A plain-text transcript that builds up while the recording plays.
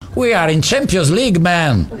We are in Champions League,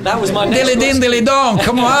 man. That was my next Dilly din, dilly dong,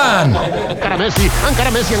 come on. Encara Messi,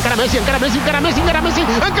 encara Messi, encara Messi, encara Messi, encara Messi, encara Messi,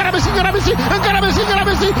 encara Messi, encara Messi, encara Messi, encara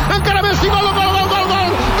Messi, encara Messi, gol, gol, gol, gol, gol,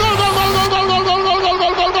 gol, gol, gol, gol, gol, gol, gol, gol,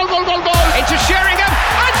 gol, gol, gol, gol, gol, gol. Into Sheringham,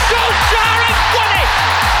 and Solskjaer has won it.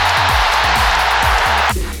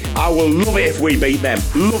 I will love it if we beat them.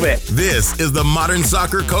 Love it. This is the Modern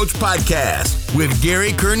Soccer Coach Podcast with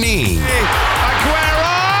Gary Curneen.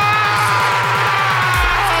 Aguero!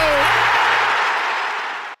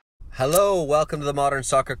 Hello, welcome to the Modern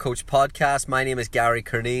Soccer Coach Podcast. My name is Gary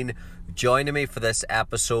Curneen. Joining me for this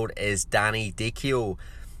episode is Danny Dichio.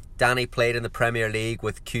 Danny played in the Premier League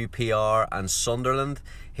with QPR and Sunderland.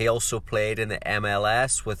 He also played in the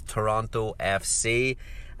MLS with Toronto FC.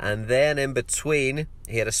 And then in between,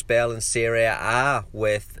 he had a spell in Serie A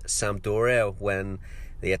with Sampdoria when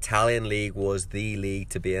the Italian league was the league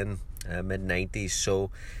to be in, mid-90s. So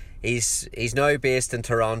he's now based in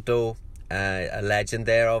Toronto, a legend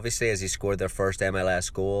there, obviously, as he scored their first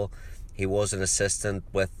MLS goal. He was an assistant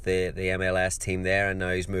with the MLS team there, and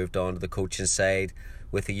now he's moved on to the coaching side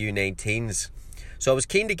with the U19s. So I was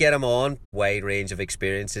keen to get him on. Wide range of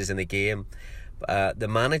experiences in the game. The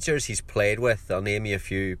managers he's played with, I'll name you a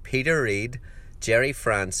few: Peter Reid, Jerry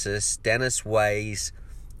Francis, Dennis Wise,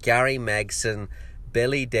 Gary Megson,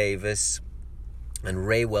 Billy Davis, and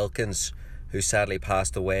Ray Wilkins, who sadly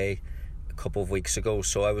passed away a couple of weeks ago.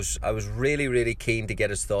 So I was really keen to get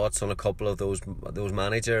his thoughts on a couple of those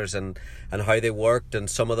managers and how they worked, and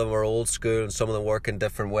some of them are old school and some of them work in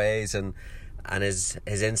different ways, and his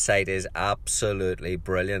insight is absolutely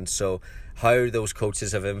brilliant. So how those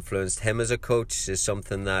coaches have influenced him as a coach is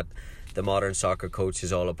something that the Modern Soccer Coach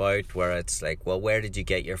is all about, where it's like, well, where did you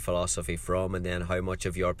get your philosophy from, and then how much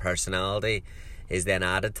of your personality is then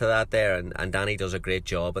added to that there. And Danny does a great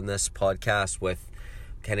job in this podcast with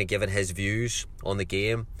kind of giving his views on the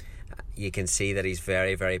game. You can see that he's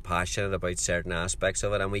very, very passionate about certain aspects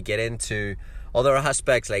of it, and we get into other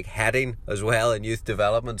aspects like heading as well and youth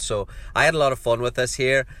development. So I had a lot of fun with this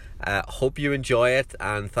here. Hope you enjoy it,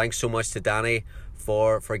 and thanks so much to Danny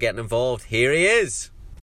for getting involved. Here he is.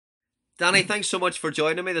 Danny, thanks so much for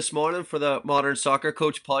joining me this morning for the Modern Soccer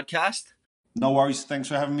Coach Podcast. No worries. Thanks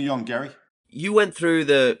for having me on, Gary. You went through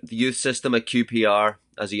the youth system at QPR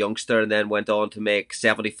as a youngster and then went on to make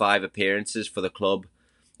 75 appearances for the club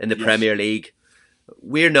in the Premier League.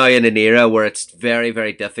 We're now in an era where it's very,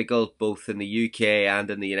 very difficult, both in the UK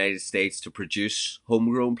and in the United States, to produce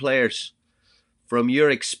homegrown players. From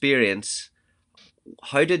your experience,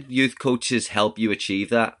 how did youth coaches help you achieve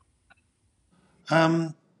that?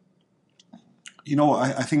 I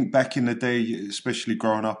think back in the day, especially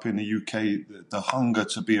growing up in the UK, the hunger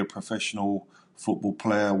to be a professional football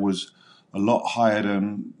player was a lot higher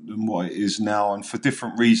than what it is now, and for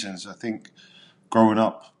different reasons. I think growing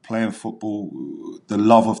up playing football, the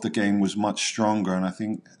love of the game was much stronger, and I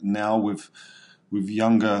think now with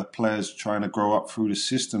younger players trying to grow up through the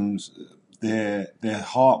systems, their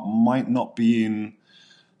heart might not be in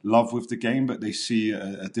love with the game, but they see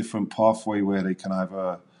a different pathway where they can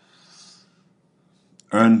either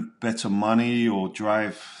earn better money or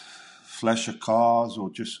drive flasher cars or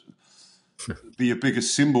just be a bigger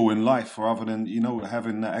symbol in life rather than,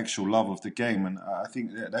 having the actual love of the game. And I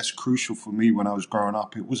think that's crucial for me when I was growing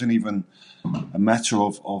up. It wasn't even a matter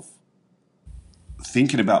of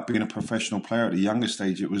thinking about being a professional player at a younger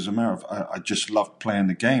stage. It was a matter of I just loved playing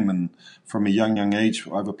the game, and from a young age,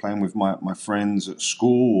 either playing with my friends at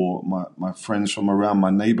school or my friends from around my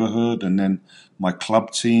neighborhood, and then my club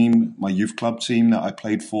team, my youth club team that I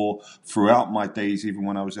played for throughout my days, even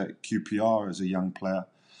when I was at QPR as a young player.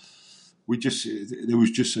 There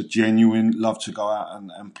was just a genuine love to go out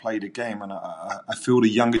and play the game, and I feel the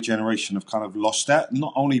younger generation have kind of lost that,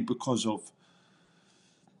 not because of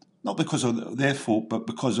their fault, but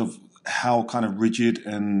because of how kind of rigid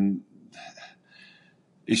and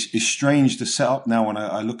it's strange to set up now when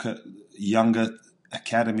I look at younger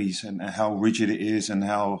academies and how rigid it is and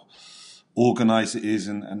how organised it is,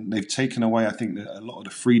 and they've taken away, I think, a lot of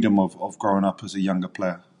the freedom of growing up as a younger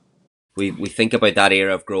player. We think about that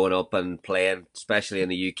era of growing up and playing, especially in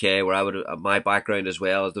the UK, where my background as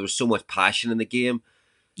well, there was so much passion in the game.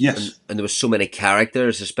 Yes. And there was so many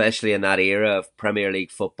characters, especially in that era of Premier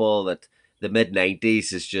League football, that the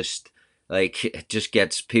mid-90s is just like, it just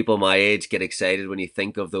gets people my age get excited when you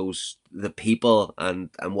think of the people and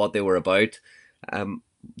what they were about. Do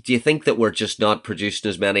you think that we're just not producing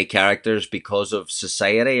as many characters because of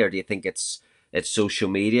society, or do you think it's social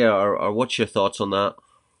media, or what's your thoughts on that?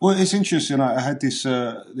 Well, it's interesting. I had this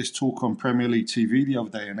talk on Premier League TV the other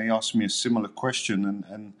day, and they asked me a similar question,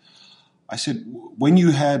 and I said, when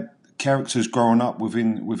you had characters growing up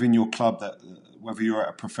within your club, that whether you're at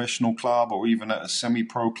a professional club or even at a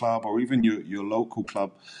semi-pro club or even your local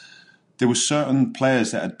club, there were certain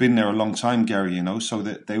players that had been there a long time, Gary, so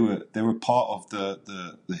that they were part of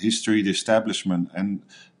the history, the establishment. And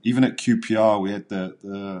even at QPR, we had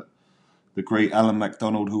the great Alan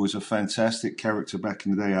MacDonald, who was a fantastic character back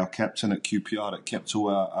in the day, our captain at QPR, that kept all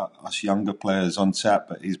us younger players on tap.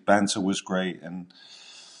 But his banter was great, and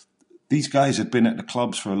these guys had been at the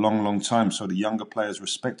clubs for a long, long time, so the younger players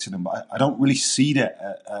respected them. But I don't really see that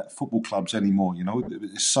at football clubs anymore.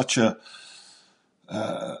 It's such a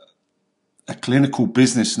clinical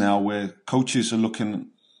business now, where coaches are looking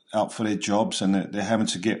out for their jobs and they're having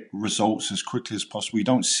to get results as quickly as possible. You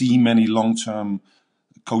don't see many long-term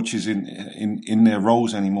coaches in their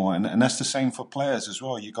roles anymore, and that's the same for players as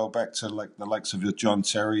well. You go back to like the likes of your John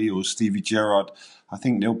Terry or Stevie Gerrard. I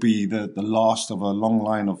think they'll be the last of a long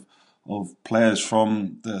line of players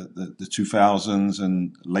from the 2000s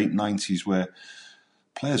and late 90s, where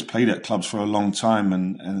players played at clubs for a long time,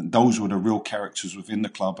 and those were the real characters within the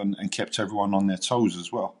club and kept everyone on their toes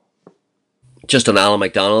as well. Just on Alan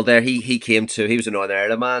MacDonald there, he was a Northern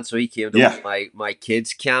Ireland man, so he came to my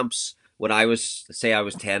kids' camps when I was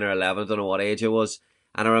 10 or 11, I don't know what age I was.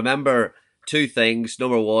 And I remember two things.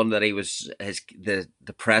 Number one, that he was the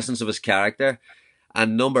presence of his character.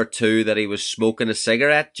 And number two, that he was smoking a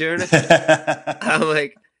cigarette during it. I'm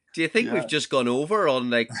like, do you think we've just gone over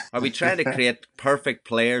on, like, are we trying to create perfect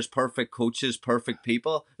players, perfect coaches, perfect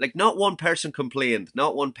people? Like, not one person complained,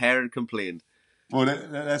 not one parent complained. Well,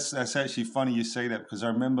 that's actually funny you say that, because I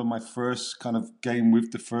remember my first kind of game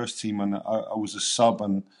with the first team, and I was a sub,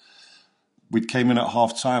 and we came in at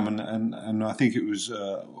half time, and I think it was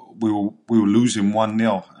we were losing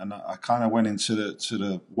 1-0, and I kind of went into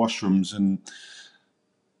the washrooms, and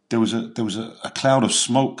there was a cloud of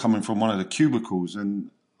smoke coming from one of the cubicles,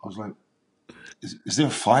 and I was like, "Is there a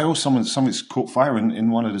fire or something's caught fire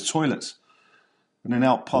in one of the toilets?" And then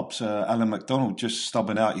out pops Alan MacDonald, just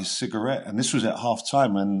stubbing out his cigarette, and this was at half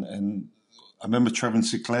time, and I remember Trevor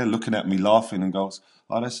Sinclair looking at me laughing and goes,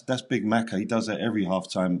 "Oh, that's Big Macca. He does that every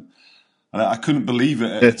half time." And I couldn't believe it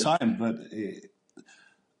at the time, but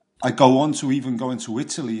I go on to even going to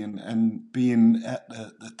Italy and being at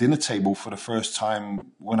the dinner table for the first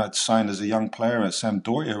time when I'd signed as a young player at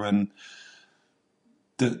Sampdoria, and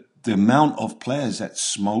the amount of players that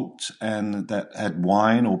smoked and that had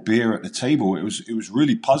wine or beer at the table, it was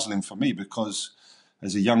really puzzling for me, because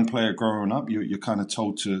as a young player growing up, you're kind of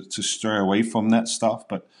told to stray away from that stuff.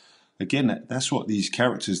 But again, that's what these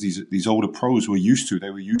characters, these older pros were used to.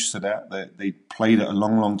 They were used to that. They played it a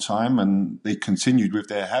long, long time, and they continued with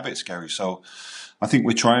their habits, Gary. So I think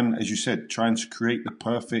we're trying, as you said, to create the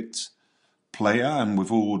perfect player, and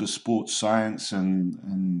with all the sports science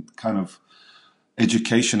and kind of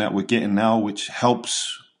education that we're getting now, which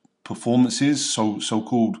helps performances,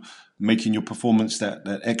 so-called making your performance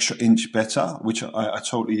that extra inch better, which I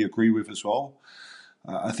totally agree with as well.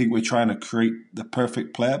 I think we're trying to create the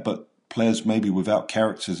perfect player, but players maybe without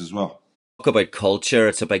characters as well. Talk about culture,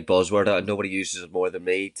 it's a big buzzword. Nobody uses it more than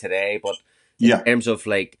me today, but in terms of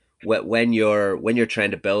like when you're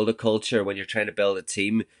trying to build a culture, when you're trying to build a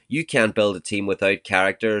team, you can't build a team without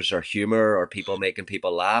characters or humor or people making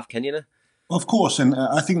people laugh, can you? Of course, and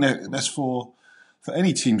I think that's for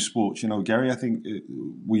any team sport, Gary. I think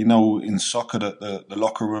we know in soccer that the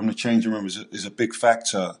locker room, the changing room is a big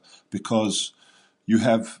factor, because you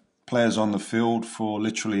have players on the field for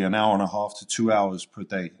literally an hour and a half to 2 hours per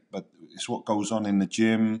day. But it's what goes on in the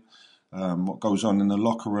gym, what goes on in the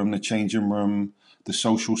locker room, the changing room, the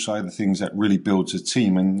social side of things that really builds a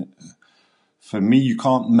team. And for me, you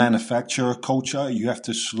can't manufacture a culture. You have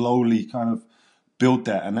to slowly kind of build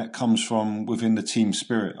that, and that comes from within the team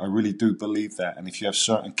spirit. I really do believe that. And if you have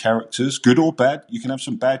certain characters, good or bad, you can have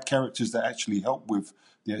some bad characters that actually help with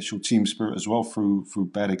the actual team spirit as well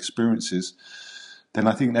through bad experiences. Then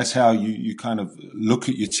I think that's how you kind of look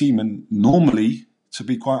at your team. And normally, to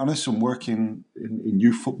be quite honest, I'm working in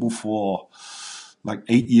youth football for like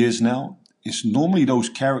 8 years now. It's normally those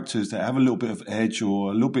characters that have a little bit of edge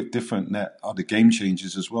or a little bit different that are the game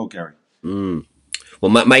changers as well, Gary. Mm.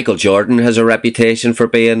 Well, Michael Jordan has a reputation for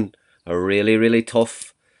being a really, really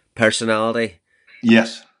tough personality.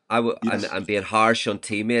 Yes. Yes. And being harsh on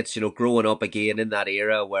teammates, growing up again in that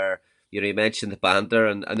era where, you mentioned the banter,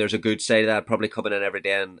 and there's a good side of that, probably coming in every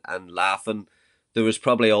day and laughing. There was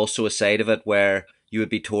probably also a side of it where you would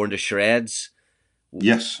be torn to shreds.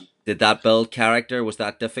 Yes. Did that build character? Was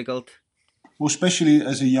that difficult? Well, especially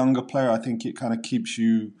as a younger player, I think it kind of keeps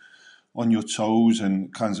you on your toes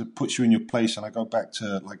and kind of puts you in your place. And I go back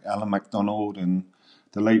to like Alan MacDonald and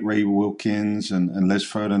the late Ray Wilkins and Les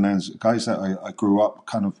Ferdinand, guys that I grew up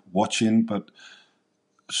kind of watching, but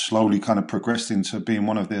slowly kind of progressed into being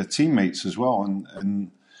one of their teammates as well.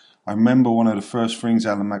 And I remember one of the first things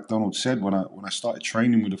Alan McDonald said when I started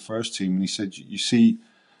training with the first team, and he said, "You see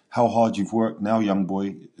how hard you've worked now, young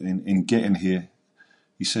boy, in getting here."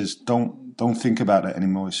 He says, don't think about that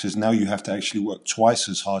anymore. He says, now you have to actually work twice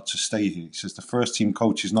as hard to stay here. He says, the first team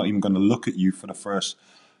coach is not even going to look at you for the first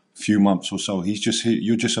few months or so. He's just here.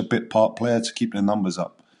 You're just a bit part player to keep the numbers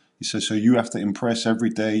up. He says, so you have to impress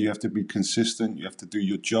every day. You have to be consistent. You have to do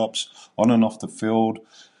your jobs on and off the field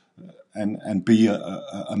and be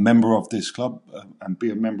a member of this club and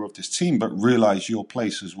be a member of this team, but realize your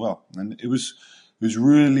place as well. And it was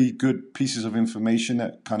really good pieces of information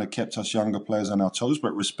that kind of kept us younger players on our toes,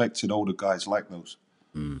 but respected older guys like those.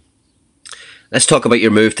 Let's talk about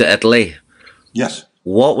your move to Italy. Yes.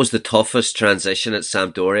 What was the toughest transition at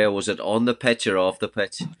Sampdoria? Was it on the pitch or off the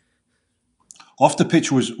pitch? Off the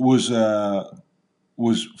pitch was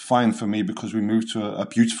fine for me because we moved to a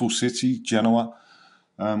beautiful city, Genoa,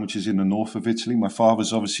 which is in the north of Italy. My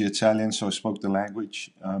father's obviously Italian, so I spoke the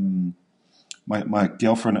language. My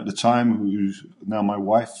girlfriend at the time, who's now my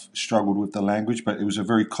wife, struggled with the language, but it was a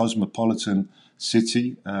very cosmopolitan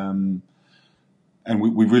city, and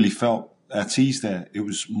we really felt at ease there. It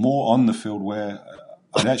was more on the field where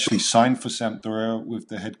I'd actually signed for Sampdoria with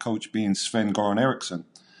the head coach being Sven-Göran Eriksson.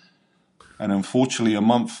 And unfortunately, a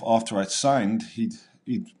month after I'd signed, he'd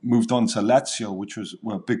moved on to Lazio, which was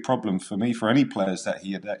a big problem for me, for any players that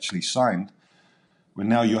he had actually signed. Where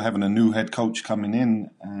now you're having a new head coach coming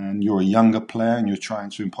in and you're a younger player and you're trying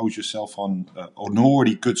to impose yourself on an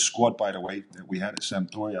already good squad, by the way, that we had at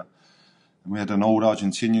Sampdoria. And we had an old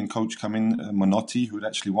Argentinian coach come in, Menotti, who had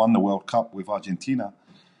actually won the World Cup with Argentina.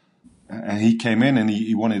 And he came in and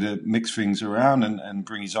he wanted to mix things around and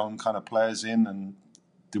bring his own kind of players in. And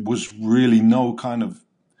there was really no kind of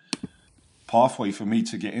pathway for me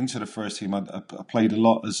to get into the first team. I played a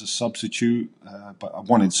lot as a substitute, but I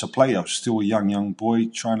wanted to play. I was still a young boy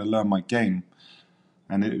trying to learn my game.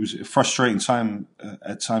 And it was a frustrating time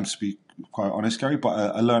at times, to be quite honest, Gary,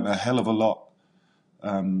 but I learned a hell of a lot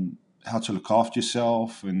how to look after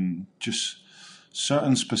yourself and just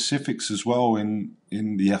certain specifics as well in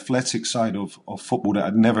the athletic side of football that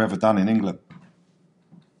I'd never ever done in England.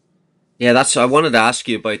 Yeah, I wanted to ask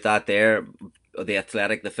you about that there, the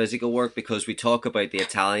athletic, the physical work, because we talk about the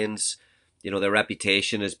Italians, their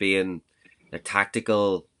reputation as being a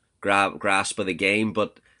tactical grasp of the game.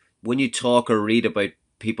 But when you talk or read about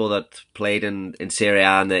people that played in Serie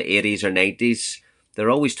A in the 80s or 90s,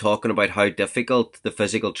 they're always talking about how difficult the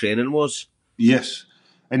physical training was. Yes.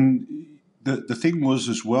 And the thing was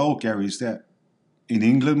as well, Gary, is that in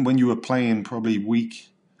England, when you were playing probably week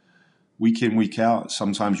in, week out,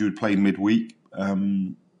 sometimes you would play midweek,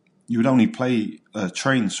 you would only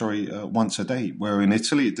train once a day. Where in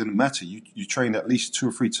Italy, it didn't matter. You trained at least 2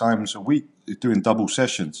 or 3 times a week doing double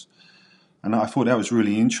sessions. And I thought that was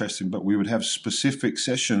really interesting. But we would have specific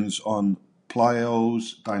sessions on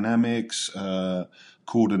plyos, dynamics,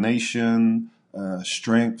 coordination,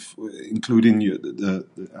 strength, including the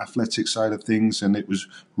athletic side of things. And it was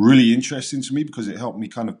really interesting to me because it helped me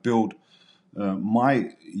kind of build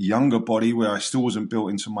my younger body, where I still wasn't built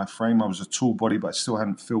into my frame. I was a tall body, but I still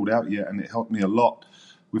hadn't filled out yet, and it helped me a lot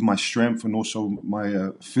with my strength and also my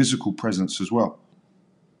physical presence as well.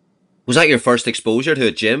 Was that your first exposure to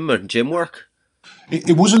a gym or gym work?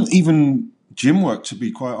 It wasn't even gym work, to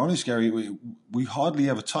be quite honest, Gary. We hardly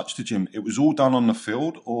ever touched the gym. It was all done on the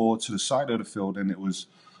field or to the side of the field, and it was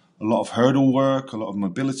a lot of hurdle work, a lot of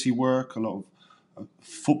mobility work, a lot of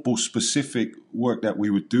football-specific work that we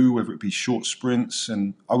would do, whether it be short sprints.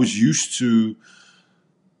 And I was used to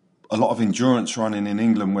a lot of endurance running in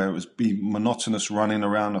England, where it was be monotonous running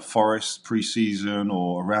around a forest pre-season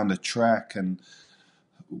or around a track. And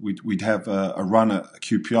we'd have a run at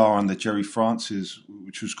QPR under Jerry Francis,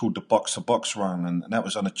 which was called the box-to-box run. And that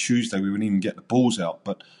was on a Tuesday. We wouldn't even get the balls out.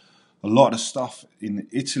 But a lot of stuff in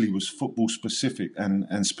Italy was football-specific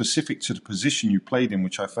and specific to the position you played in,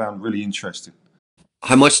 which I found really interesting.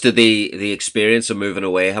 How much did the experience of moving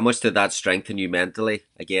away, how much did that strengthen you mentally,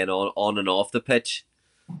 again, on and off the pitch?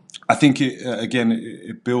 I think,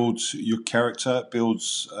 it builds your character, it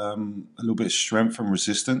builds a little bit of strength and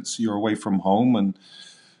resistance. You're away from home, and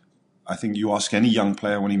I think you ask any young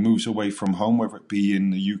player when he moves away from home, whether it be in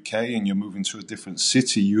the UK and you're moving to a different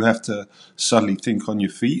city, you have to suddenly think on your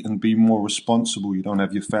feet and be more responsible. You don't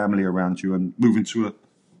have your family around you, and moving to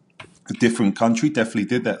a different country definitely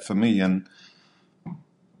did that for me. And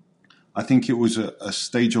I think it was a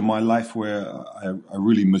stage of my life where I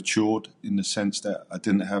really matured, in the sense that I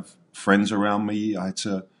didn't have friends around me. I had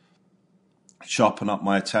to sharpen up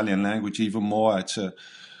my Italian language even more. I had to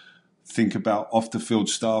think about off-the-field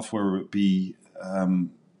stuff, whether it be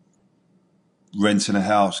renting a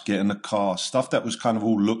house, getting a car, stuff that was kind of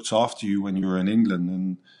all looked after you when you were in England.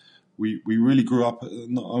 And we really grew up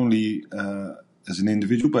not only as an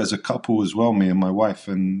individual, but as a couple as well, me and my wife.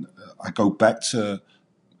 And I go back to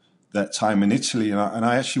that time in Italy, and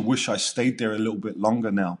I actually wish I stayed there a little bit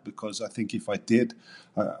longer now, because I think if I did,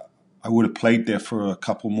 I would have played there for a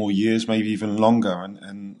couple more years, maybe even longer.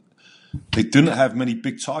 And they didn't have many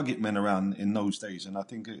big target men around in those days. And I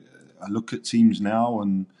think I look at teams now,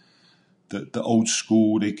 and the old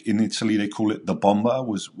school, in Italy they call it the bomber,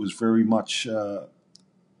 was very much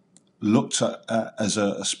looked at as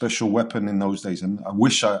a special weapon in those days. And I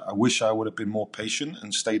wish I would have been more patient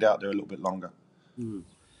and stayed out there a little bit longer. Mm.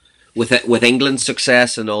 With England's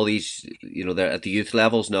success and all these, they're at the youth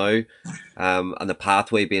levels now, and the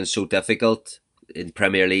pathway being so difficult in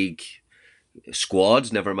Premier League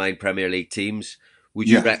squads, never mind Premier League teams, would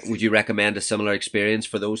you recommend a similar experience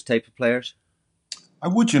for those type of players? I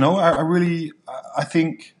would. I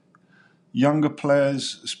think younger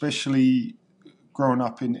players, especially growing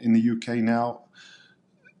up in the UK now,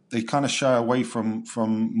 they kind of shy away from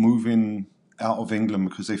moving out of England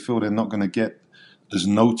because they feel they're not going to get as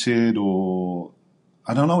noted, or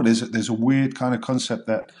I don't know. There's a weird kind of concept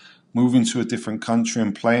that moving to a different country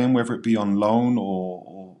and playing, whether it be on loan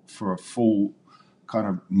or for a full kind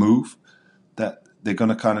of move, that they're going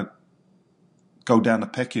to kind of go down the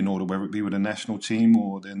pecking order, whether it be with a national team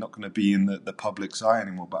or they're not going to be in the public's eye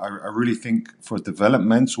anymore. But I really think for a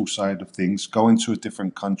developmental side of things, going to a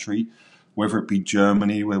different country, whether it be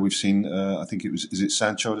Germany, where we've seen, I think is it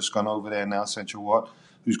Sancho that's gone over there now, Sancho Watt,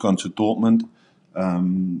 who's gone to Dortmund.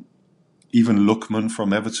 Even Lookman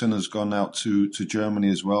from Everton has gone out to Germany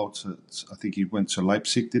as well. I think he went to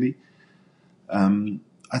Leipzig, did he?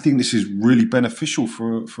 I think this is really beneficial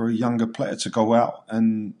for a younger player to go out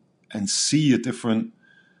and see a different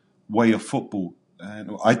way of football.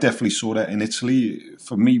 And I definitely saw that in Italy.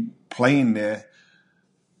 For me, playing there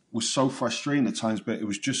was so frustrating at times, but it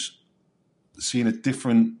was just seeing a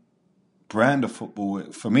different brand of football.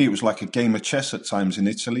 For me, it was like a game of chess at times in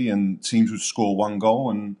Italy, and teams would score one goal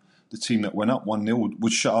and the team that went up 1-0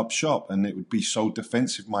 would shut up shop, and it would be so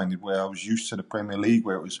defensive minded, where I was used to the Premier League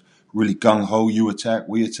where it was really gung-ho, you attack,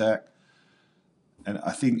 we attack. And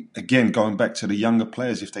I think, again, going back to the younger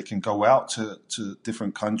players, if they can go out to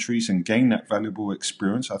different countries and gain that valuable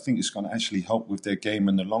experience, I think it's going to actually help with their game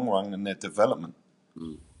in the long run and their development.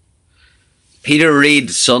 Peter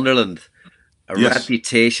Reid, Sunderland,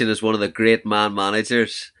 reputation as one of the great man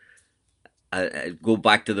managers. Go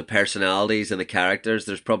back to the personalities and the characters.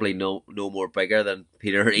 There's probably no more bigger than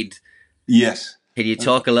Peter Reid. Yes. Can you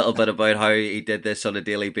talk a little bit about how he did this on a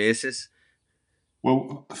daily basis?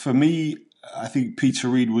 Well, for me, I think Peter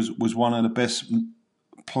Reid was one of the best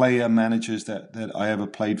player managers that I ever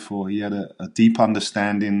played for. He had a deep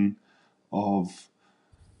understanding of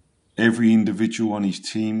every individual on his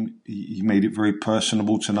team. He made it very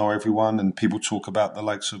personable to know everyone, and people talk about the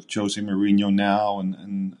likes of Jose Mourinho now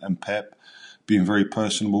and Pep being very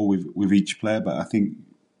personable with each player. But I think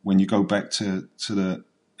when you go back to the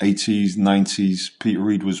 80s, 90s, Peter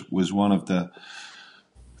Reid was one of the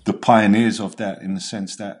pioneers of that, in the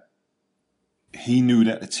sense that he knew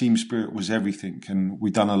that the team spirit was everything. And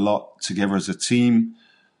we'd done a lot together as a team,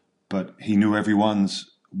 but he knew everyone's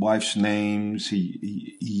wife's names.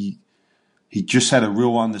 He just had a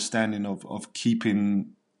real understanding of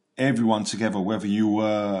keeping everyone together, whether you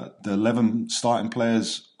were the 11 starting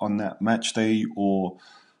players on that match day or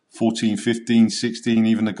 14, 15, 16,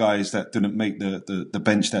 even the guys that didn't make the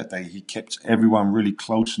bench that day. He kept everyone really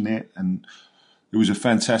close-knit, and it was a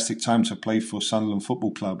fantastic time to play for Sunderland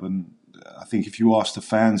Football Club. And I think if you ask the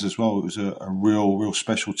fans as well, it was a real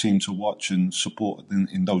special team to watch and support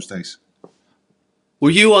in those days.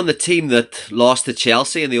 Were you on the team that lost to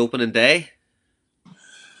Chelsea in the opening day?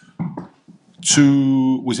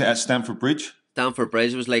 Was it at Stamford Bridge? Stamford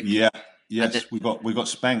Bridge was like... Yes, we got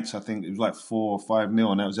spanked. I think it was like 4 or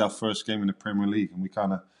 5-0, and that was our first game in the Premier League. And we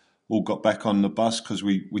kind of all got back on the bus because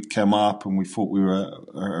we'd come up and we thought we were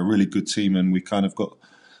a really good team, and we kind of got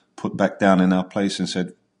put back down in our place and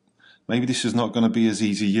said, maybe this is not going to be as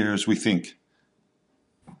easy a year as we think.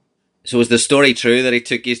 So is the story true that he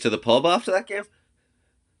took you to the pub after that game?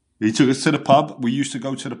 He took us to the pub. We used to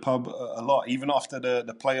go to the pub a lot. Even after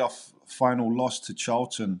the playoff final loss to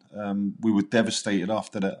Charlton, we were devastated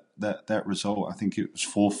after that result. I think it was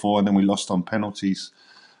 4-4, and then we lost on penalties.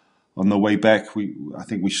 On the way back, I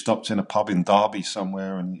think we stopped in a pub in Derby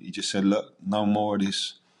somewhere, and he just said, look, no more of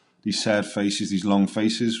these sad faces, these long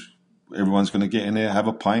faces. everyone's going to get in there, have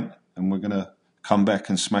a pint, and we're going to come back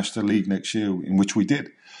and smash the league next year, in which we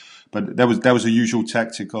did. But that was a usual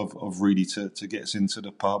tactic of Reedy to get us into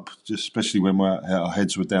the pub, just especially when our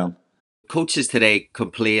heads were down. Coaches today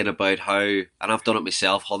complain about how, and I've done it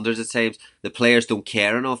myself hundreds of times, the players don't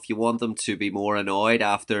care enough. You want them to be more annoyed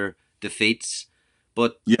after defeats.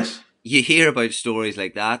 But yes, you hear about stories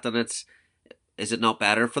like that, and is it not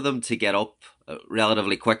better for them to get up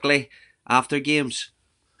relatively quickly after games?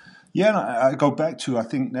 Yeah, and I go back to, I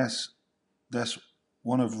think that's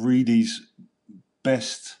one of Reedy's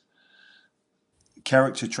best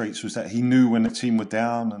character traits, was that he knew when the team were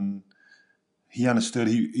down, and he understood.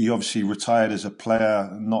 He obviously retired as a player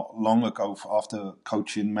not long ago after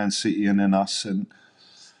coaching Man City and then us, and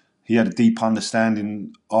he had a deep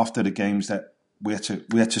understanding after the games that we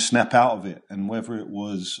had to snap out of it. And whether it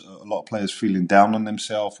was a lot of players feeling down on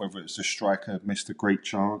themselves, whether it's the striker had missed a great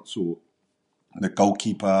chance or the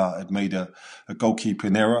goalkeeper had made a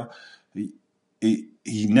goalkeeping error,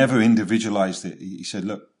 he never individualized it. He said,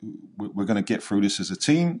 look, we're going to get through this as a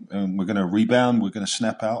team, and we're going to rebound, we're going to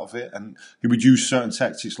snap out of it. And he would use certain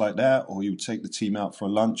tactics like that, or he would take the team out for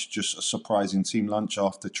a lunch, just a surprising team lunch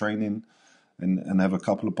after training, and have a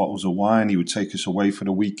couple of bottles of wine. He would take us away for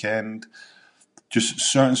the weekend. Just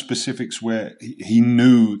certain specifics where he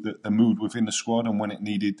knew that the mood within the squad and when it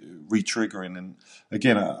needed re-triggering. And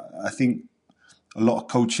again, I think a lot of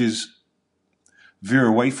coaches veer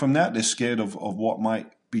away from that. They're scared of what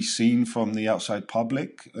might be seen from the outside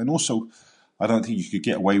public. And also, I don't think you could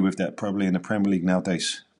get away with that probably in the Premier League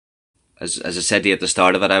nowadays. As I said to you at the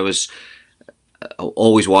start of it, I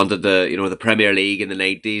always wanted the Premier League in the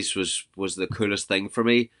 90s was the coolest thing for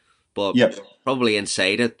me. But probably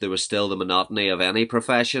inside it, there was still the monotony of any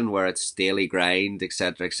profession where it's daily grind,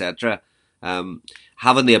 etc., etc.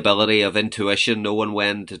 Having the ability of intuition, knowing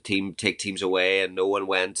when to take teams away and knowing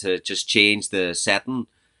when to just change the setting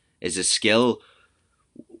is a skill.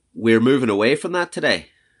 We're moving away from that today.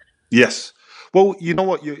 Yes. Well, you know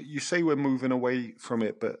what? You say we're moving away from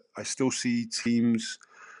it, but I still see teams.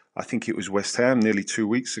 I think it was West Ham nearly 2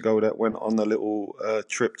 weeks ago that went on a little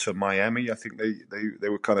trip to Miami. I think they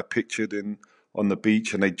were kind of pictured on the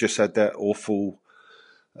beach, and they just had that awful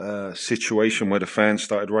situation where the fans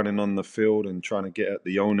started running on the field and trying to get at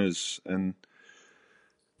the owners. And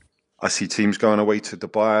I see teams going away to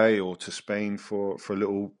Dubai or to Spain for a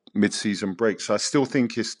little mid-season break. So I still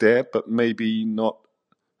think it's there, but maybe not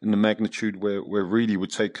in the magnitude where Reedy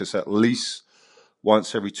would take us at least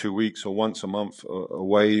once every 2 weeks or once a month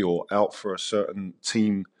away or out for a certain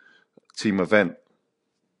team event.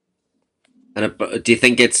 And do you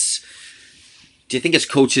think it's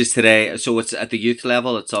coaches today? So it's at the youth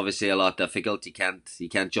level. It's obviously a lot difficult. You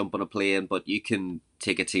can't jump on a plane, but you can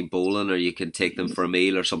take a team bowling, or you can take them for a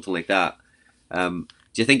meal or something like that. Do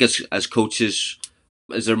you think as coaches,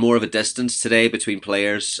 is there more of a distance today between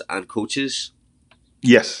players and coaches?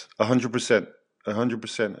 Yes, 100%,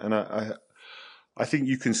 100%. And I think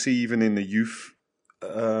you can see even in the youth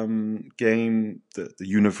game, the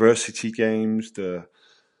university games,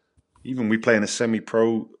 even we play in a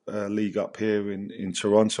semi-pro league up here in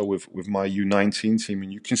Toronto with my U19 team,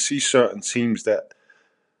 and you can see certain teams that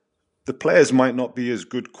the players might not be as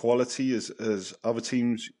good quality as other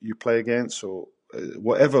teams you play against, or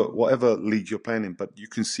whatever league you're playing in, but you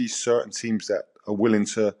can see certain teams that are willing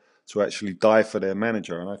to actually die for their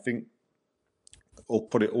manager, and I think, or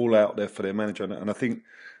put it all out there for their manager. And I think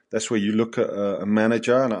that's where you look at a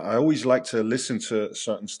manager. And I always like to listen to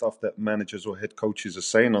certain stuff that managers or head coaches are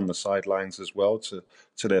saying on the sidelines as well to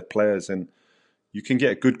their players. And you can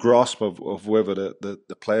get a good grasp of whether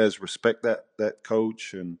the players respect that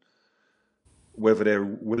coach and whether they're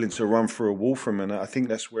willing to run through a wall for him. And I think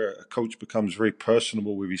that's where a coach becomes very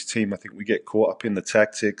personable with his team. I think we get caught up in the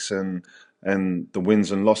tactics and the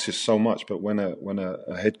wins and losses so much. But when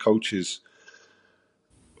a head coach is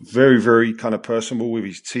very, very kind of personable with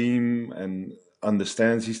his team and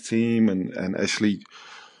understands his team and actually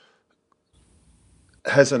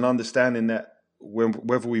has an understanding that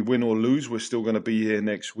whether we win or lose, we're still going to be here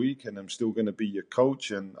next week, and I'm still going to be your coach,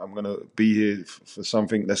 and I'm going to be here for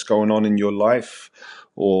something that's going on in your life,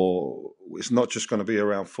 or it's not just going to be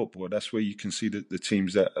around football. That's where you can see the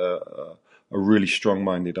teams that are really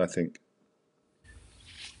strong-minded, I think.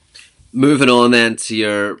 Moving on then to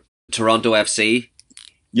your Toronto FC.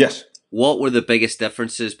 Yes. What were the biggest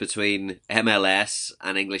differences between MLS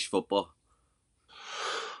and English football?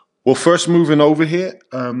 Well, first moving over here,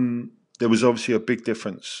 there was obviously a big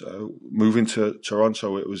difference. Moving to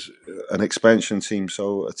Toronto, it was an expansion team,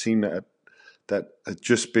 so a team that had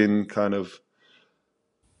just been kind of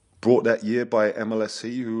brought that year by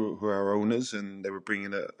MLSE, who are our owners, and they were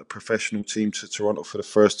bringing a professional team to Toronto for the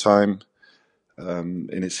first time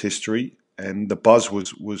in its history. And the buzz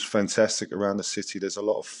was fantastic around the city. There's a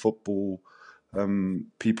lot of football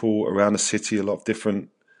people around the city, a lot of different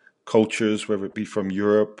cultures, whether it be from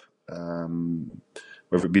Europe,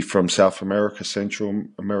 whether it be from South America, Central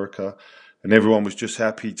America, and everyone was just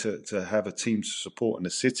happy to have a team to support in the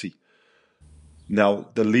city. Now,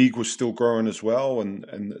 the league was still growing as well, and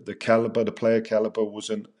the player caliber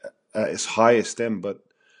wasn't at its highest then, but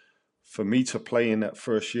for me to play in that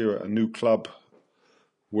first year at a new club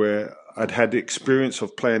where I'd had the experience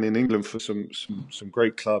of playing in England for some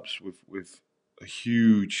great clubs with a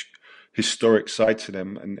huge historic side to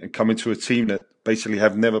them, and coming to a team that basically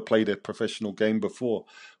have never played a professional game before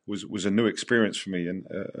was a new experience for me, and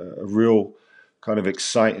a real kind of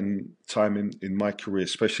exciting time in my career,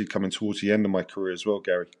 especially coming towards the end of my career as well,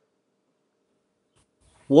 Gary.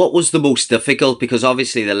 What was the most difficult? Because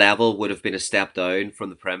obviously the level would have been a step down from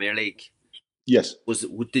the Premier League. Yes.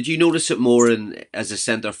 Did you notice it more as a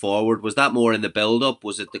centre forward? Was that more in the build-up?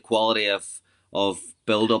 Was it the quality of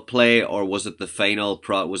build-up play, or was it the final?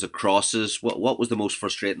 Was it crosses? What was the most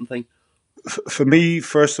frustrating thing? For me,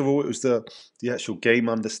 first of all, it was the actual game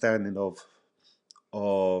understanding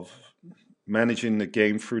of managing the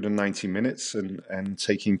game through the 90 minutes and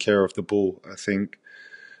taking care of the ball. I think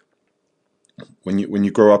when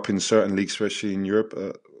you grow up in certain leagues, especially in Europe,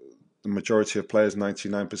 the majority of players,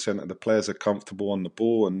 99% of the players, are comfortable on the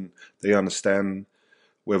ball, and they understand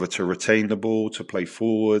whether to retain the ball, to play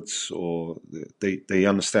forwards, or they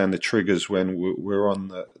understand the triggers when we're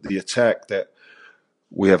on the attack, that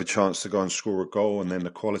we have a chance to go and score a goal, and then the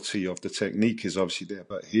quality of the technique is obviously there.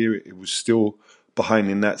 But here it was still behind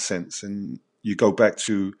in that sense. And you go back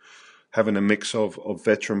to having a mix of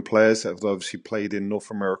veteran players that have obviously played in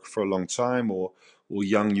North America for a long time, or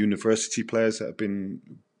young university players that have been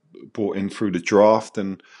brought in through the draft.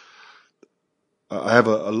 And I have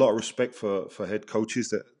a lot of respect for head coaches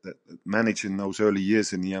that manage in those early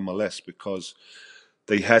years in the MLS, because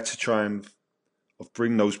they had to try and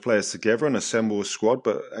bring those players together and assemble a squad,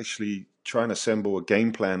 but actually try and assemble a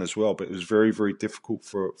game plan as well. But it was very, very difficult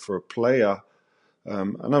for a player.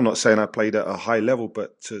 And I'm not saying I played at a high level,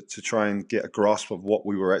 but to try and get a grasp of what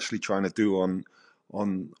we were actually trying to do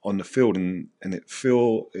on the field. And it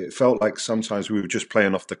felt like sometimes we were just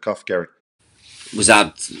playing off the cuff, Gary. Was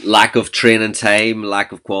that lack of training time,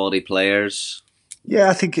 lack of quality players? Yeah,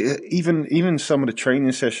 I think even some of the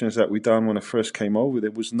training sessions that we done when I first came over,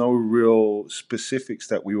 there was no real specifics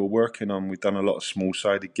that we were working on. We've done a lot of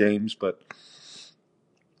small-sided games, but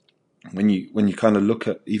when you kind of look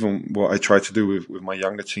at even what I try to do with my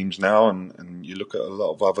younger teams now, and you look at a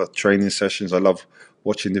lot of other training sessions, I love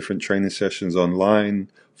watching different training sessions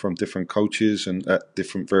online from different coaches and at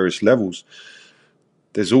different various levels.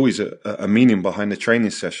 There's always a meaning behind the training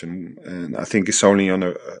session, and I think it's only on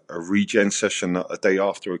a regen session a day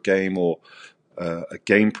after a game, or a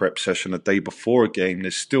game prep session a day before a game.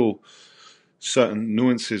 There's still certain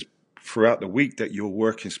nuances throughout the week that you're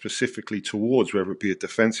working specifically towards, whether it be a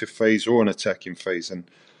defensive phase or an attacking phase. And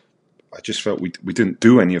I just felt we didn't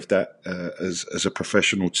do any of that as a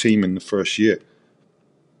professional team in the first year.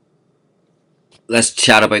 Let's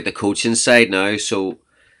chat about the coaching side now. So,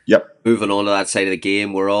 yep. Moving on to that side of the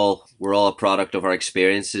game, we're all a product of our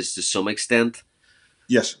experiences to some extent.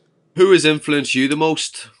 Yes. Who has influenced you the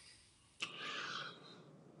most?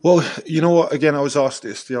 Well, you know what? Again, I was asked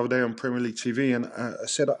this the other day on Premier League TV, and I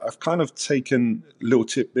said I've kind of taken little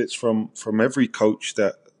tidbits from every coach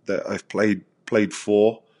that I've played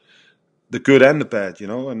for, the good and the bad, you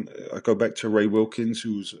know. And I go back to Ray Wilkins,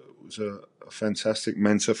 who was a fantastic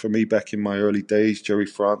mentor for me back in my early days. Jerry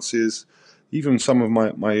Francis, even some of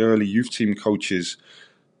my early youth team coaches.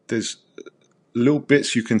 There's little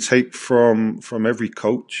bits you can take from every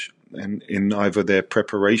coach, and in either their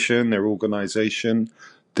preparation, their organization,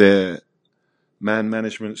 their man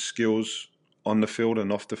management skills on the field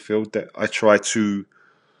and off the field, that I try to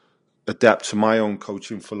adapt to my own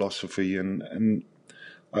coaching philosophy. And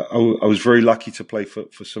I was very lucky to play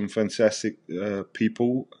for some fantastic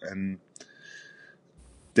people, and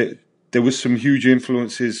there was some huge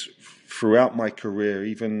influences throughout my career.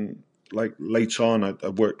 Even like later on, I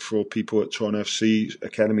worked for people at Toronto FC,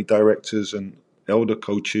 academy directors and elder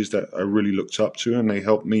coaches that I really looked up to, and they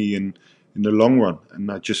helped me in the long run.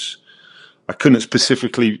 And I couldn't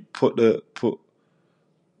specifically put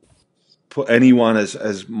anyone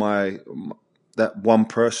as my that one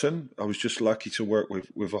person. I was just lucky to work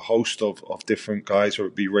with a host of different guys, whether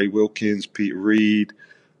it be Ray Wilkins, Peter Reid,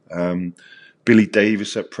 Billy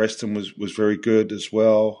Davis at Preston was very good as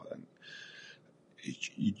well.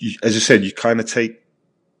 as I said, you kind of take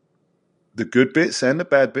the good bits and the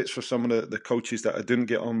bad bits for some of the coaches that I didn't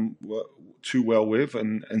get on too well with,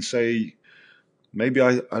 and say, maybe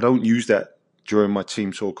I don't use that during my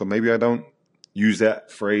team talk, or maybe I don't use that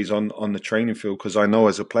phrase on the training field, because I know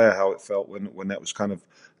as a player how it felt when that was kind of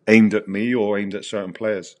aimed at me or aimed at certain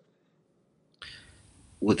players.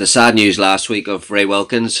 With the sad news last week of Ray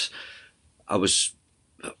Wilkins, I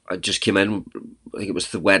just came in, I think it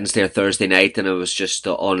was the Wednesday or Thursday night, and I was just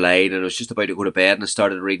online, and I was just about to go to bed, and I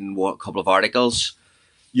started reading a couple of articles.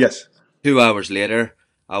 Yes. 2 hours later,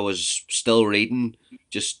 I was still reading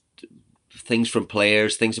just things from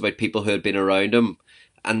players, things about people who had been around him.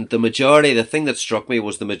 And the thing that struck me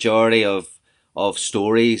was the majority of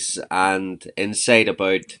stories and insight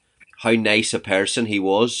about how nice a person he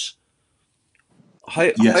was.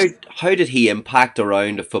 How did he impact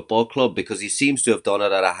around a football club? Because he seems to have done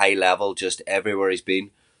it at a high level just everywhere he's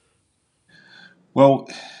been. Well,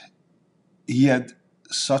 he had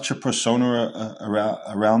such a persona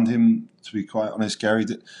around him, to be quite honest, Gary,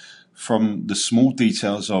 that from the small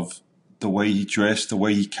details of the way he dressed, the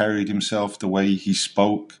way he carried himself, the way he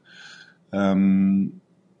spoke,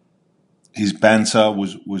 his banter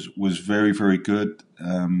was very, very good.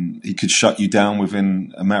 He could shut you down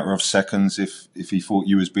within a matter of seconds if he thought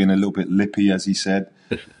you was being a little bit lippy, as he said.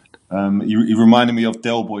 He reminded me of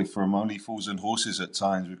Del Boy from Only Fools and Horses at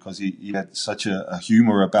times, because he had such a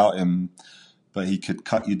humour about him, but he could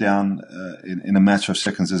cut you down in a matter of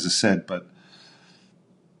seconds, as I said. But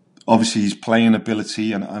obviously his playing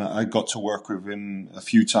ability, and I got to work with him a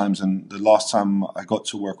few times, and the last time I got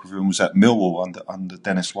to work with him was at Millwall under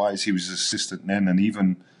Dennis Wise. He was assistant then, and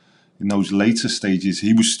even in those later stages,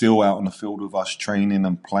 he was still out on the field with us training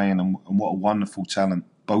and playing, and what a wonderful talent.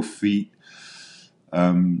 Both feet,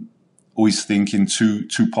 always thinking two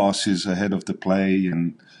passes ahead of the play,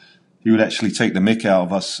 and he would actually take the mick out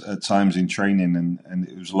of us at times in training, and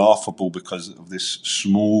it was laughable because of this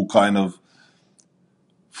small kind of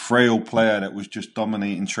frail player that was just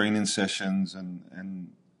dominating training sessions, and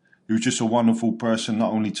he was just a wonderful person,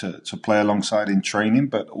 not only to play alongside in training,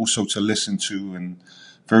 but also to listen to, and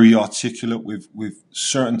very articulate with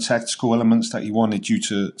certain tactical elements that he wanted you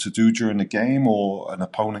to do during the game or an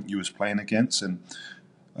opponent you was playing against. And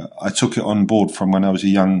I took it on board from when I was a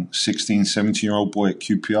young 16, 17-year-old boy at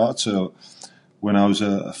QPR to when I was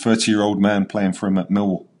a 30-year-old man playing for him at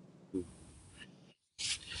Millwall.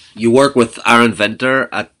 You work with Aaron Vinter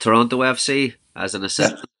at Toronto FC as an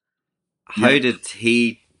assistant. Yeah. How did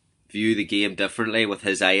he view the game differently with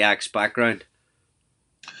his Ajax background?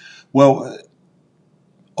 Well,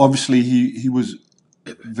 obviously he was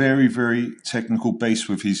very, very technical based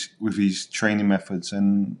with his training methods,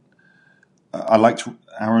 and I liked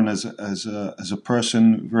Aaron as a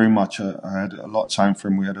person very much. I had a lot of time for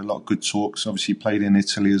him. We had a lot of good talks. Obviously, he played in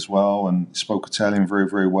Italy as well and spoke Italian very,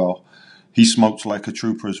 very well. He smoked like a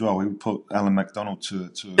trooper as well. He would put Alan McDonald to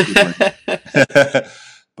a good way.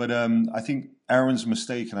 But I think Aaron's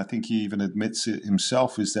mistake, and I think he even admits it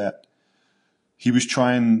himself, is that he was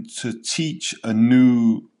trying to teach a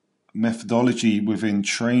new methodology within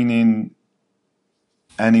training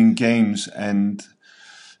and in games, and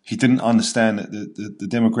he didn't understand the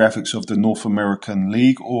demographics of the North American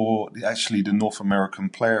League, or actually the North American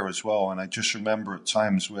player as well. And I just remember at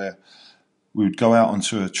times where we would go out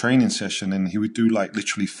onto a training session and he would do like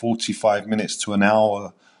literally 45 minutes to an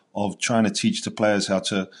hour of trying to teach the players how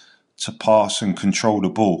to pass and control the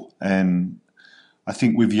ball. And I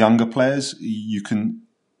think with younger players, you can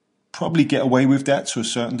probably get away with that to a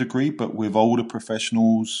certain degree, but with older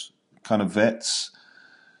professionals, kind of vets,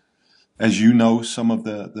 as you know, some of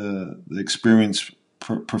the experienced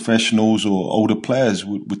professionals or older players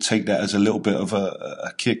would take that as a little bit of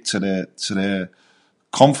a kick to their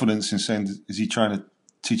confidence in saying, is he trying to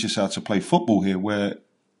teach us how to play football here? Where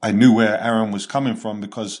I knew where Aaron was coming from,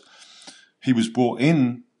 because he was brought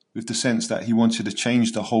in with the sense that he wanted to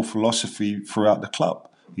change the whole philosophy throughout the club.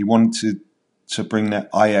 He wanted to bring that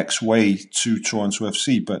Ajax way to Toronto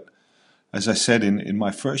FC. But as I said in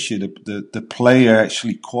my first year, the player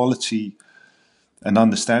actually quality and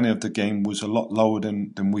understanding of the game was a lot lower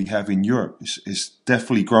than we have in Europe. It's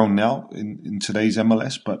definitely grown now in today's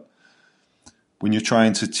MLS, but when you're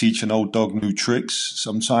trying to teach an old dog new tricks,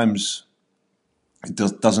 sometimes it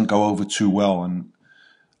doesn't go over too well. And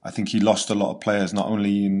I think he lost a lot of players, not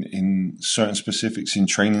only in certain specifics in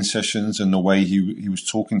training sessions and the way he was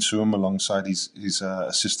talking to him alongside his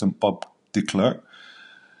assistant Bob de Klerk,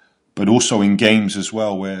 but also in games as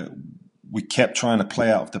well, where we kept trying to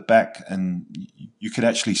play out of the back, and you could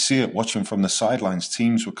actually see it watching from the sidelines.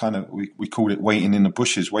 Teams were kind of, we called it waiting in the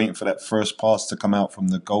bushes, waiting for that first pass to come out from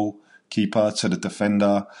the keeper to the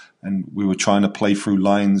defender, and we were trying to play through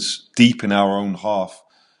lines deep in our own half.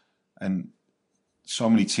 And so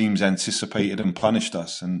many teams anticipated and punished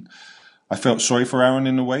us. And I felt sorry for Aaron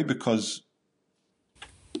in a way, because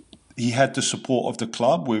he had the support of the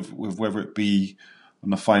club with whether it be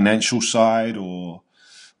on the financial side or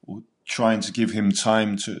trying to give him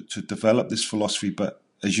time to develop this philosophy. But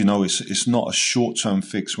as you know, it's not a short-term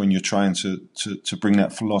fix when you're trying to bring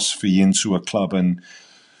that philosophy into a club, and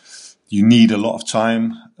you need a lot of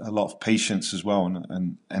time, a lot of patience as well.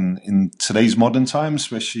 And in today's modern times,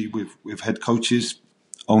 especially with head coaches,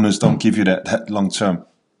 owners don't give you that long term.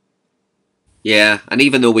 Yeah, and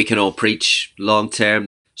even though we can all preach long term,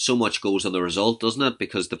 so much goes on the result, doesn't it?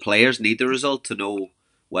 Because the players need the result to know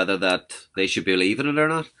whether that they should believe in it or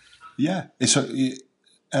not. Yeah,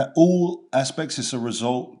 at all aspects, it's a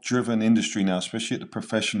result-driven industry now, especially at the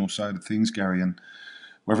professional side of things, Gary. And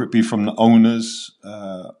whether it be from the owners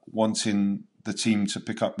wanting the team to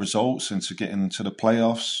pick up results and to get into the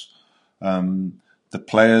playoffs, the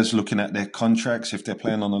players looking at their contracts if they're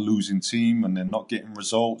playing on a losing team and they're not getting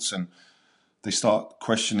results, and they start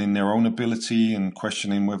questioning their own ability and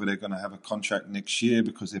questioning whether they're going to have a contract next year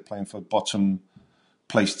because they're playing for a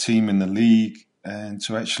bottom-placed team in the league, and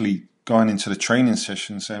to actually going into the training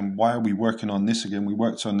session saying, why are we working on this again? We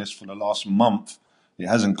worked on this for the last month. It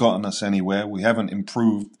hasn't gotten us anywhere. We haven't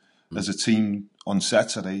improved as a team on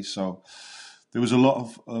Saturday. So there was a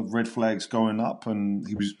lot of red flags going up, and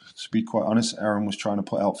he was, to be quite honest, Aaron was trying to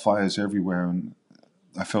put out fires everywhere, and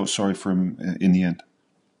I felt sorry for him in the end.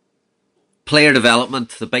 Player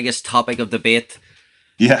development, the biggest topic of debate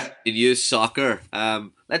in youth soccer.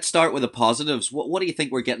 Let's start with the positives. What do you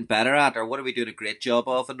think we're getting better at, or what are we doing a great job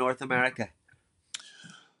of in North America?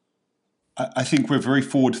 I think we're very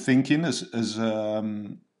forward-thinking as a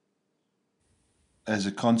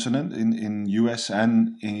continent in US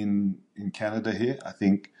and in Canada here. I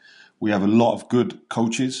think we have a lot of good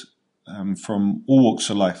coaches from all walks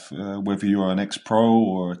of life, whether you're an ex-pro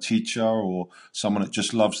or a teacher or someone that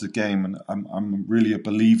just loves the game. And I'm really a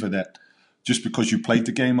believer that just because you played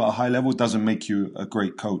the game at a high level doesn't make you a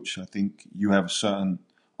great coach. I think you have a certain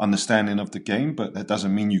understanding of the game, but that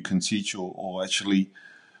doesn't mean you can teach or actually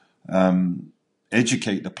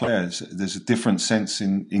educate the players. There's a different sense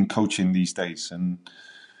in coaching these days, and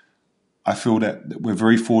I feel that we're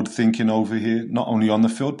very forward thinking over here, not only on the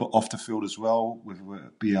field but off the field as well. Whether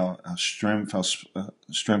it be our strength,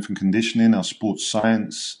 strength and conditioning, our sports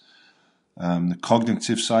science, the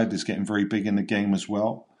cognitive side is getting very big in the game as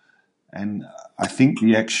well. And I think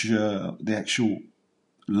the actual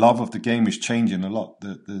love of the game is changing a lot.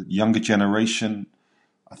 The younger generation,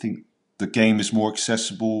 I think the game is more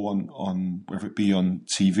accessible on whether it be on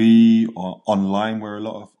TV or online, where a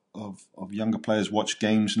lot of younger players watch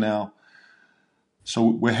games now. So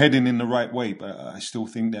we're heading in the right way, but I still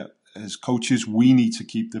think that as coaches, we need to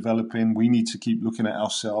keep developing. We need to keep looking at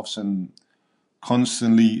ourselves and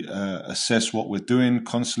constantly assess what we're doing,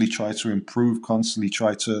 constantly try to improve, constantly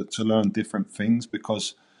try to learn different things,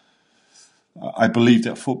 because I believe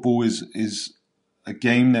that football is a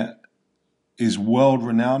game that is world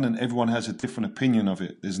renowned and everyone has a different opinion of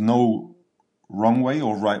it. There's no wrong way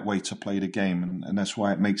or right way to play the game, and that's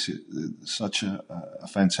why it makes it such a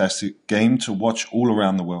fantastic game to watch all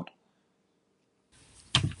around the world.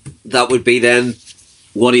 That would be then,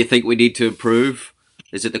 what do you think we need to improve?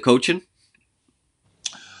 Is it the coaching?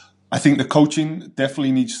 I think the coaching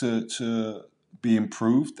definitely needs to be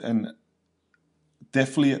improved, and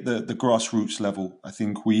definitely at the grassroots level. I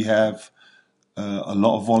think we have a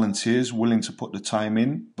lot of volunteers willing to put the time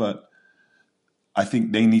in, but I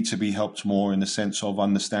think they need to be helped more in the sense of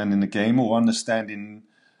understanding the game or understanding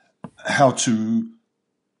how to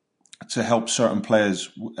help certain players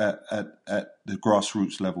at the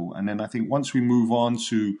grassroots level. And then I think once we move on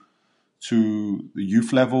to the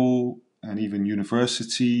youth level and even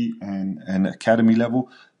university and academy level,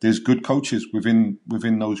 there's good coaches within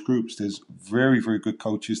those groups. There's very, very good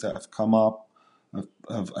coaches that have come up,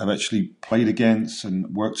 have actually played against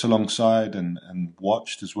and worked alongside and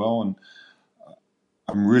watched as well. And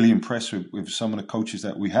I'm really impressed with some of the coaches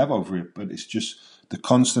that we have over here, but it's just the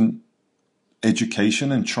constant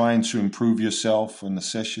education and trying to improve yourself and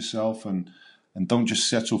assess yourself and don't just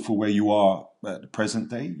settle for where you are at the present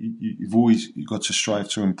day. You've always got to strive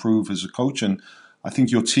to improve as a coach, and I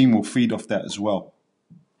think your team will feed off that as well.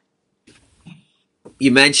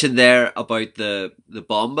 You mentioned there about the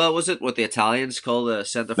bomba, was it what the Italians call the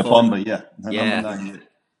centre forward? The bomba, yeah. Yeah. Number 9, yeah.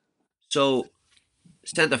 So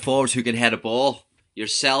centre forwards who can head a ball.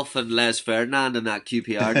 Yourself and Les Ferdinand in that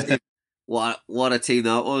QPR team. What a team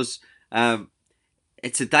that was.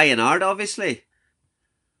 It's a dying art, obviously.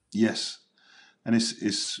 Yes, and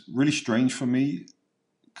it's really strange for me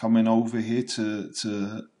coming over here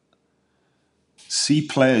to see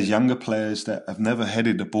players, younger players that have never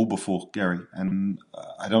headed the ball before, Gary. And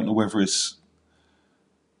I don't know whether it's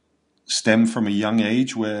stemmed from a young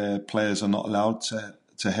age where players are not allowed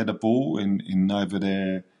to head a ball in either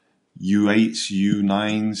their U8s,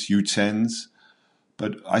 U9s, U10s.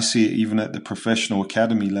 But I see it even at the professional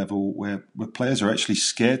academy level where players are actually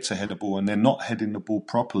scared to head a ball and they're not heading the ball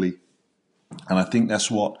properly. And I think that's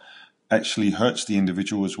what actually hurts the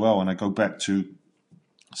individual as well. And I go back to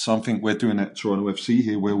something we're doing at Toronto FC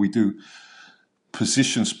here where we do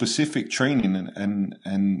position-specific training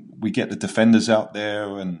and we get the defenders out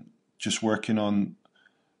there and just working on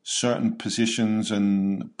certain positions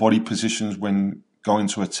and body positions when going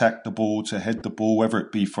to attack the ball, to head the ball, whether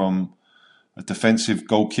it be from a defensive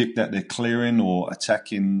goal kick that they're clearing or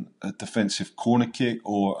attacking a defensive corner kick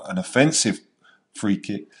or an offensive free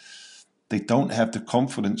kick. They don't have the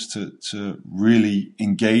confidence to really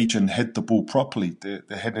engage and head the ball properly. They're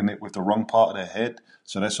heading it with the wrong part of their head,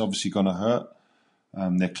 so that's obviously going to hurt.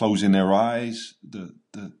 They're closing their eyes. The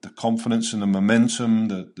confidence and the momentum,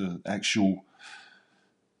 the actual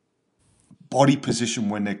body position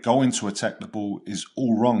when they're going to attack the ball is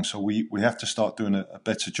all wrong. So we have to start doing a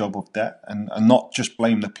better job of that and not just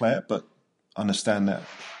blame the player, but understand that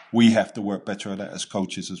we have to work better at that as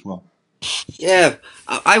coaches as well. Yeah,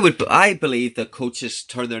 I believe that coaches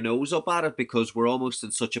turn their nose up at it because we're almost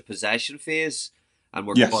in such a possession phase and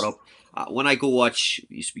we're caught up. When I go watch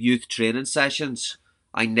youth training sessions,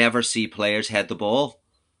 I never see players head the ball.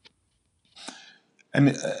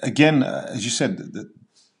 And again, as you said,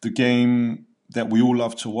 the game that we all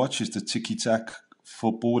love to watch is the tiki-taka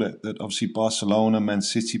football that obviously Barcelona, Man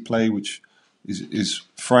City play, which is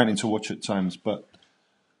frightening to watch at times. But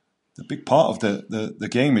the big part of the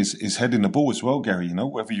game is heading the ball as well, Gary. You know,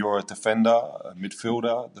 whether you're a defender, a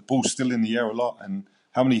midfielder, the ball's still in the air a lot. And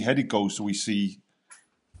how many headed goals do we see?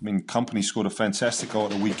 I mean, Kompany scored a fantastic goal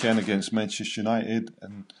at the weekend against Manchester United,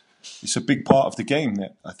 and it's a big part of the game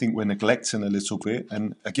that I think we're neglecting a little bit.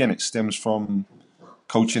 And again, it stems from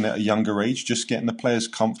coaching at a younger age, just getting the players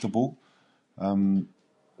comfortable.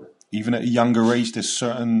 Even at a younger age, there's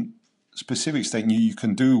certain specifics that you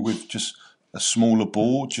can do with just a smaller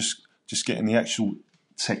ball, just getting the actual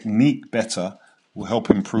technique better will help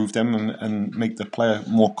improve them and make the player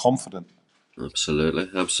more confident. Absolutely.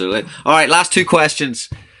 All right, last two questions.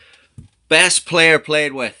 Best player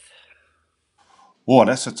played with? Oh,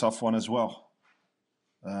 that's a tough one as well.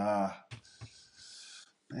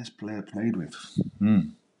 Best player played with?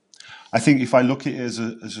 I think if I look at it as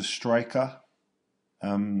a striker,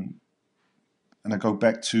 and I go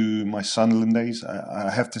back to my Sunderland days,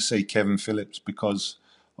 I have to say Kevin Phillips because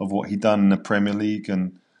of what he done in the Premier League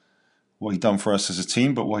and what he done for us as a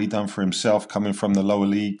team, but what he done for himself coming from the lower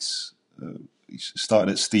leagues. He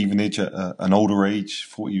started at Stevenage at an older age,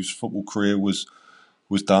 thought his football career was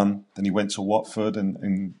done. Then he went to Watford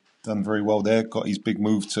and done very well there, got his big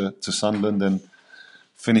move to Sunderland and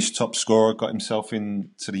finished top scorer, got himself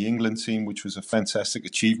into the England team, which was a fantastic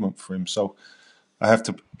achievement for him. So I have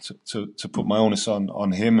to put my onus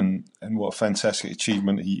on him and what a fantastic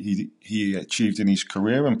achievement he achieved in his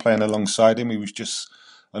career. And playing alongside him, he was just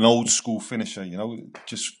an old school finisher, you know,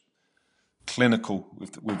 just clinical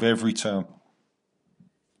with every term.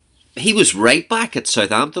 He was right back at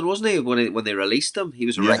Southampton, wasn't he? When they released him, he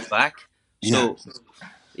was a right back. So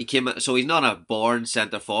he came. So he's not a born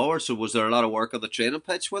centre forward. So was there a lot of work on the training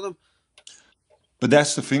pitch with him? But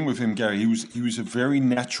that's the thing with him, Gary. He was a very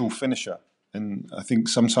natural finisher. And I think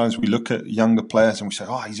sometimes we look at younger players and we say,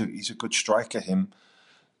 "Oh, he's a good striker, him."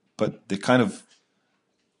 But they kind of,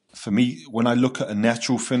 for me, when I look at a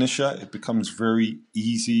natural finisher, it becomes very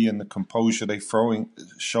easy, and the composure they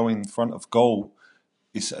show in front of goal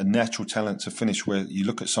is a natural talent to finish. Where you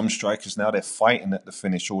look at some strikers now, they're fighting at the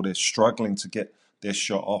finish or they're struggling to get their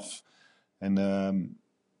shot off. And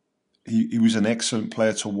he was an excellent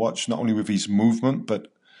player to watch, not only with his movement,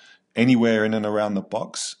 but anywhere in and around the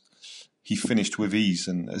box. He finished with ease,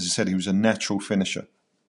 and as I said, he was a natural finisher.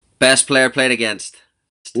 Best player played against?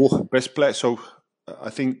 Oh, best player. So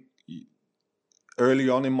I think early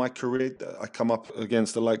on in my career, I come up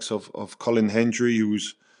against the likes of Colin Hendry, who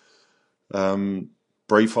was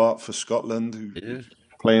Braveheart for Scotland, who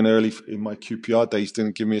playing early in my QPR days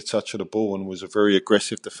didn't give me a touch of the ball and was a very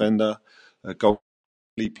aggressive defender.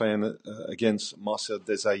 Playing against Marcel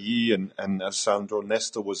Desailly and Alessandro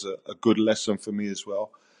Nesta was a good lesson for me as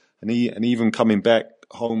well. And even coming back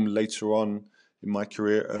home later on in my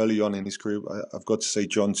career, early on in his career, I've got to say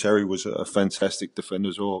John Terry was a fantastic defender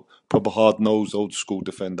as well. Proper hard-nosed, old-school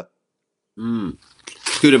defender.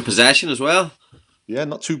 good in possession as well. Yeah,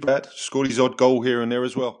 not too bad. Scored his odd goal here and there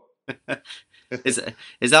as well. Is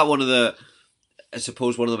that one of the, I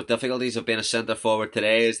suppose one of the difficulties of being a centre forward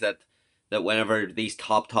today is that whenever these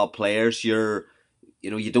top players, you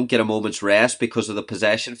don't get a moment's rest because of the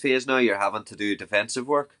possession phase now. You're having to do defensive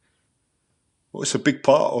work. Well, it's a big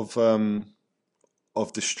part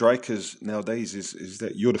of the strikers nowadays is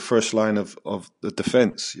that you're the first line of the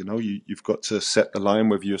defence. You've got to set the line,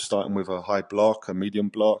 whether you're starting with a high block, a medium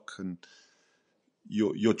block, and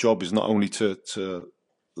your job is not only to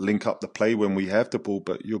link up the play when we have the ball,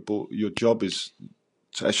 but your job is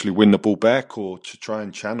to actually win the ball back or to try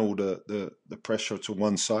and channel the pressure to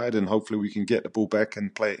one side, and hopefully we can get the ball back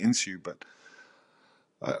and play it into you. But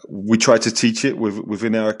we try to teach it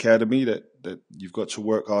within our academy that you've got to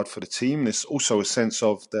work hard for the team. There's also a sense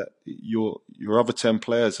of that your other 10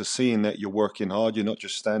 players are seeing that you're working hard. You're not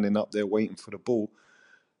just standing up there waiting for the ball.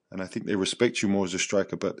 And I think they respect you more as a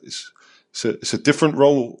striker. But it's a different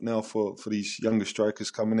role now for these younger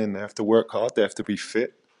strikers coming in. They have to work hard. They have to be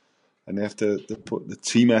fit. And they have to put the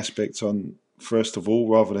team aspect on first of all,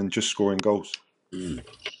 rather than just scoring goals.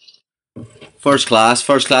 First class.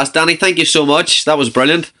 Danny, thank you so much. That was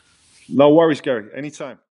brilliant. No worries, Gary.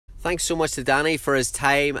 Anytime. Thanks so much to Danny for his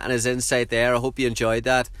time and his insight there. I hope you enjoyed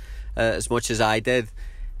that as much as I did.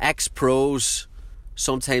 Ex-pros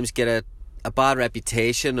sometimes get a bad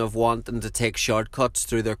reputation of wanting to take shortcuts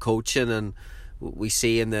through their coaching, and we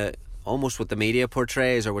see almost what the media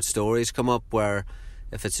portrays or what stories come up where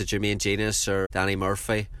if it's a Jermaine Genius or Danny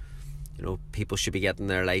Murphy, people should be getting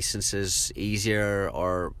their licenses easier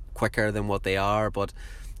or quicker than what they are. But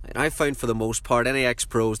I've found for the most part, any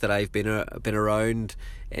ex-pros that I've been around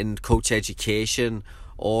in coach education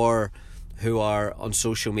or who are on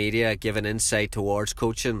social media giving insight towards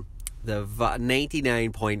coaching, the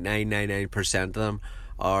 99.999% of them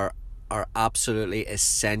are absolutely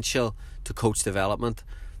essential to coach development,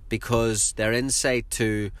 because their insight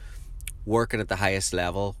to working at the highest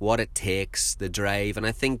level, what it takes, the drive. And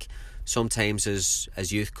I think sometimes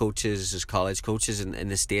as youth coaches, as college coaches in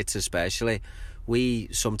the States especially, we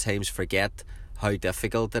sometimes forget how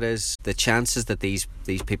difficult it is. The chances that these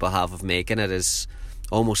people have of making it is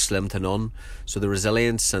almost slim to none. So the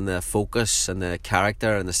resilience and the focus and the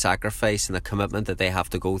character and the sacrifice and the commitment that they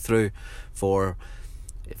have to go through for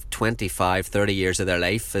 25, 30 years of their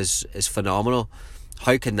life is phenomenal.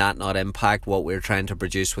 How can that not impact what we're trying to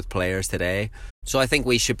produce with players today? So I think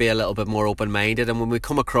we should be a little bit more open-minded, and when we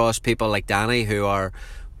come across people like Danny who are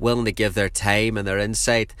willing to give their time and their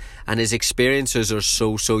insight, and his experiences are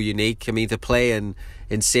so unique. I mean, to play in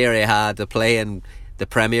Serie A, to play in the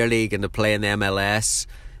Premier League and to play in the MLS,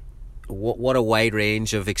 what a wide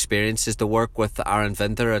range of experiences. To work with Aaron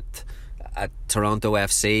Vinter at Toronto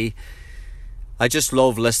FC, I just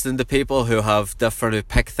love listening to people who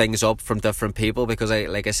pick things up from different people, because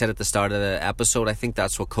like I said at the start of the episode, I think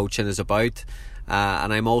that's what coaching is about.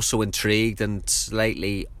 And I'm also intrigued and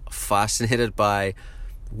slightly fascinated by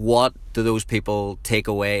what do those people take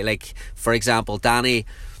away. Like, for example, Danny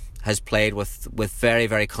has played with very,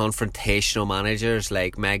 very confrontational managers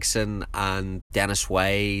like Megson and Dennis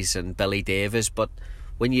Wise and Billy Davis, but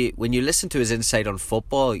when you listen to his insight on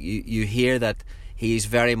football, you hear that he's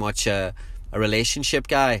very much a relationship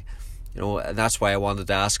guy, and that's why I wanted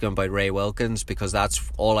to ask him about Ray Wilkins, because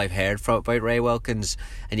that's all I've heard about Ray Wilkins.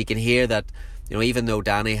 And you can hear that, even though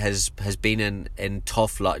Danny has been in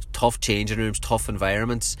tough changing rooms, tough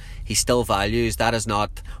environments, he still values that. Has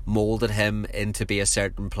not moulded him into be a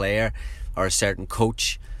certain player or a certain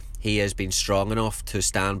coach. He has been strong enough to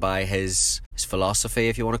stand by his philosophy,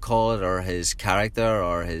 if you want to call it, or his character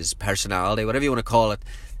or his personality, whatever you want to call it.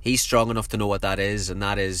 He's strong enough to know what that is, and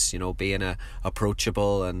that is, being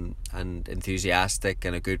approachable and enthusiastic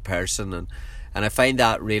and a good person. And I find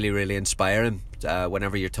that really, really inspiring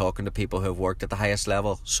whenever you're talking to people who have worked at the highest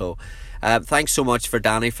level. So thanks so much for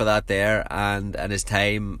Danny for that there, and his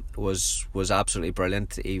time was absolutely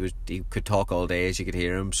brilliant. He could talk all day, as you could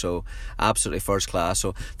hear him, so absolutely first class.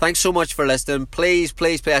 So thanks so much for listening. Please,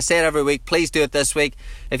 I say it every week, please do it this week.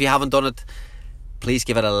 If you haven't done it, please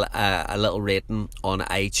give it a little rating on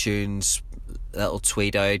iTunes, a little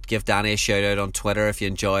tweet out, give Danny a shout out on Twitter if you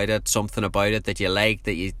enjoyed it, something about it that you liked,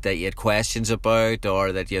 that you had questions about,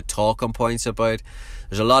 or that you had talking points about.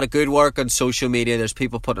 There's a lot of good work on social media. There's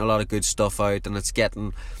people putting a lot of good stuff out, and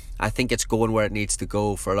I think it's going where it needs to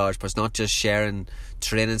go for a large part. It's not just sharing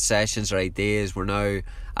training sessions or ideas. We're now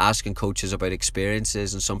asking coaches about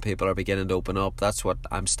experiences, and some people are beginning to open up. That's what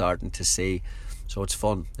I'm starting to see. So it's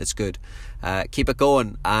fun. It's good. Keep it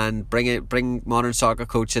going and bring Modern Soccer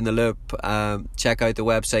Coach in the loop. Check out the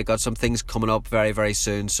website. Got some things coming up very, very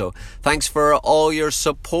soon. So thanks for all your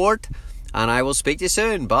support, and I will speak to you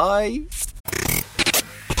soon. Bye.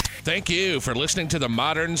 Thank you for listening to the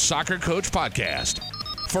Modern Soccer Coach Podcast.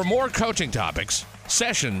 For more coaching topics,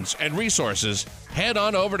 sessions, and resources, head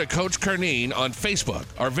on over to Coach Curneen on Facebook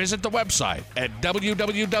or visit the website at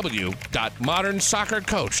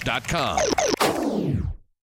www.modernsoccercoach.com.